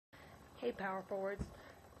Hey, power forwards.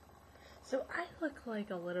 So I look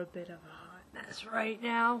like a little bit of a hot mess right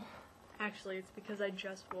now. Actually, it's because I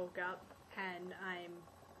just woke up and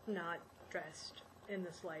I'm not dressed in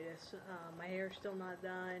the slightest. My hair's still not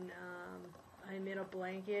done. I'm in a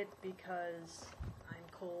blanket because I'm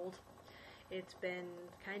cold. It's been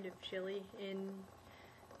kind of chilly in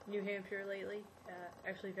New Hampshire lately.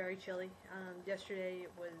 Actually very chilly. Yesterday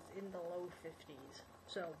it was in the low 50s.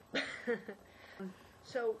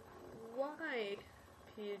 So why,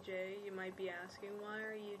 PJ, you might be asking, why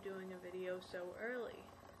are you doing a video so early?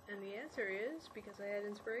 And the answer is because I had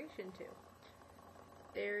inspiration to.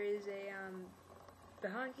 There is the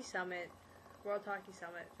Hockey Summit, World Hockey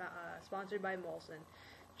Summit, sponsored by Musing,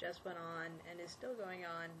 just went on and is still going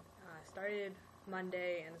on. Started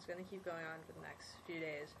Monday and it's going to keep going on for the next few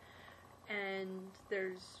days. And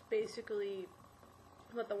there's basically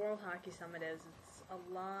what the World Hockey Summit is.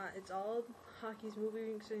 It's all hockey's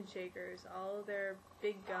movers and shakers. All of their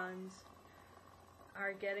big guns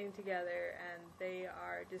are getting together and they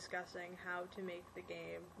are discussing how to make the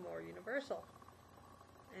game more universal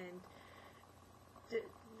and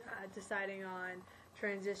deciding on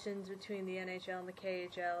transitions between the NHL and the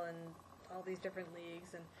KHL and all these different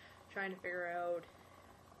leagues and trying to figure out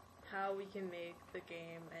how we can make the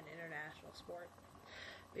game an international sport.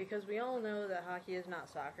 Because we all know that hockey is not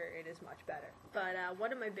soccer, it is much better. But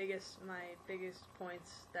one of my biggest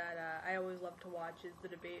points that I always love to watch is the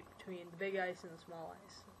debate between the big ice and the small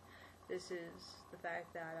ice. This is the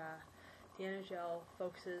fact that the NHL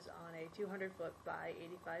focuses on a 200-foot by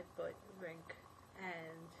 85-foot rink,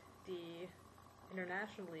 and the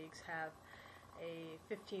international leagues have a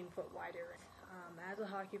 15-foot wider rink. As a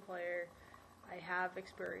hockey player, I have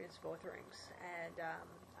experienced both rinks, and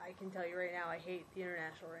I can tell you right now, I hate the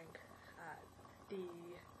international rink.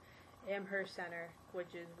 The Amherst Center,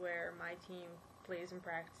 which is where my team plays and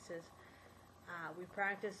practices, we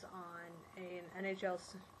practice on an NHL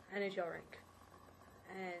rink,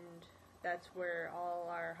 and that's where all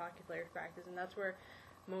our hockey players practice, and that's where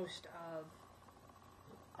most of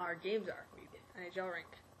our games are, NHL rink.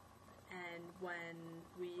 And when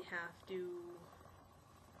we have to,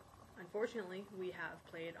 unfortunately, we have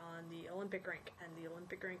played on the Olympic rink, and the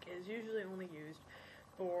Olympic rink is usually only used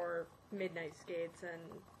for midnight skates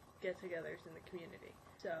and get-togethers in the community.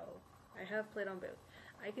 So, I have played on both.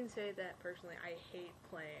 I can say that personally, I hate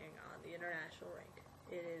playing on the international rink.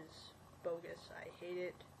 It is bogus. I hate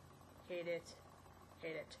it, hate it,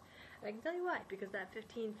 hate it. And I can tell you why, because that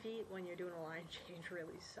 15 feet when you're doing a line change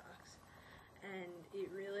really sucks. And it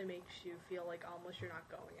really makes you feel like almost you're not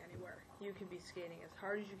going anywhere. You can be skating as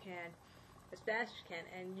hard as you can, as fast as you can,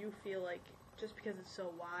 and you feel like just because it's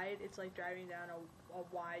so wide, it's like driving down a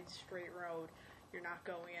wide straight road. You're not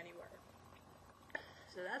going anywhere.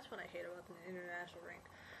 So that's what I hate about the international rink.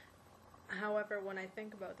 However, when I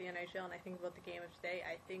think about the NHL and I think about the game of today,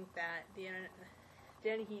 I think that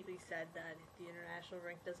Danny Heatley said that the international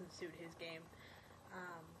rink doesn't suit his game.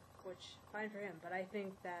 Which, fine for him, but I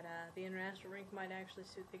think that the international rink might actually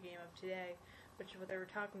suit the game of today, which is what they were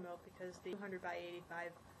talking about, because the 200 by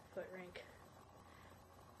 85 foot rink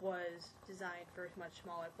was designed for much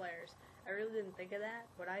smaller players. I really didn't think of that.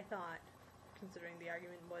 What I thought, considering the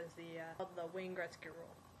argument, was the Wayne Gretzky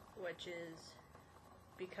rule, which is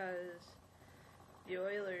because the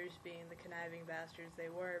Oilers, being the conniving bastards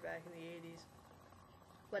they were back in the 80s,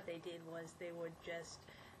 what they did was they would just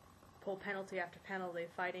pull penalty after penalty,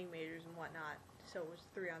 fighting majors and whatnot. So it was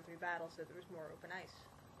 3-on-3 battle, so there was more open ice.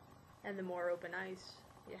 And the more open ice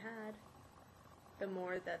you had, the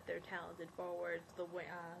more that their talented forwards, the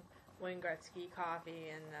Wayne Gretzky, Coffey,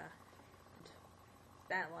 and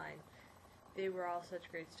that line, they were all such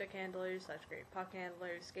great stick handlers, such great puck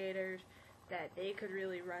handlers, skaters, that they could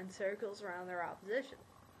really run circles around their opposition.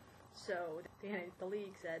 So the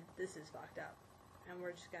league said, this is fucked up, and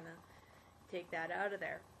we're just going to take that out of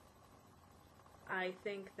there. I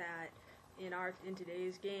think that in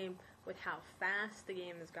today's game, with how fast the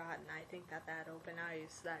game has gotten, I think that open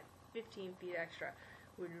ice, that 15 feet extra,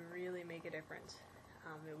 would really make a difference.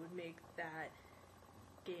 It would make that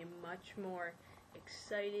game much more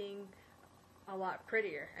exciting, a lot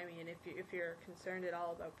prettier. I mean, if you're concerned at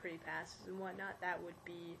all about pretty passes and whatnot, that would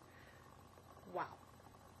be wow.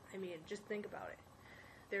 I mean, just think about it.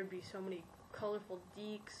 There would be so many colorful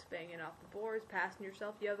dekes banging off the boards, passing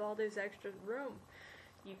yourself. You have all this extra room.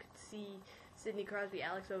 You could see Sidney Crosby,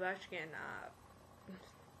 Alex Ovechkin,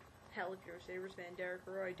 hell, if you're a Sabres fan, Derek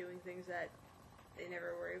Roy doing things that they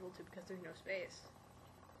never were able to because there's no space.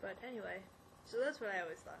 But anyway, so that's what I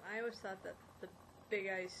always thought. I always thought that the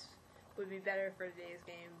big ice would be better for today's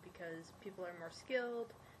game because people are more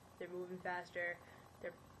skilled, they're moving faster,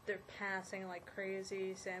 they're they're passing like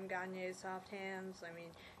crazy. Sam Gagne's soft hands. I mean,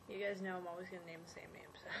 you guys know I'm always going to name the same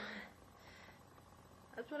names. So.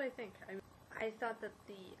 That's what I think. I thought that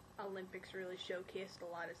the Olympics really showcased a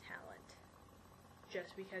lot of talent,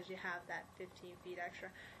 just because you have that 15 feet extra.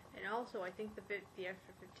 And also, I think the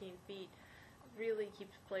extra 15 feet really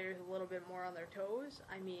keeps players a little bit more on their toes.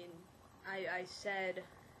 I mean, I said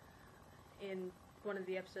in one of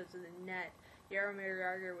the episodes of the Net, Jaromir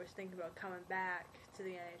Jagr was thinking about coming back to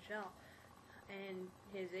the NHL, and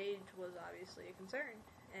his age was obviously a concern.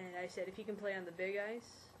 And I said, if he can play on the big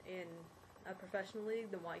ice in a professional league,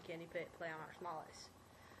 then why can't he play on our small ice?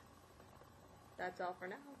 That's all for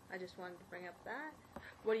now. I just wanted to bring up that.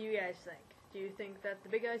 What do you guys think? Do you think that the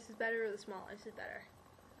big ice is better or the small ice is better?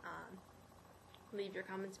 Leave your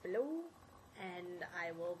comments below, and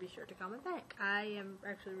I will be sure to comment back. I am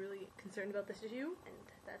actually really concerned about this issue, and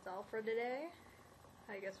that's all for today.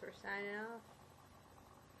 I guess we're signing off.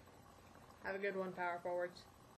 Have a good one, power forwards.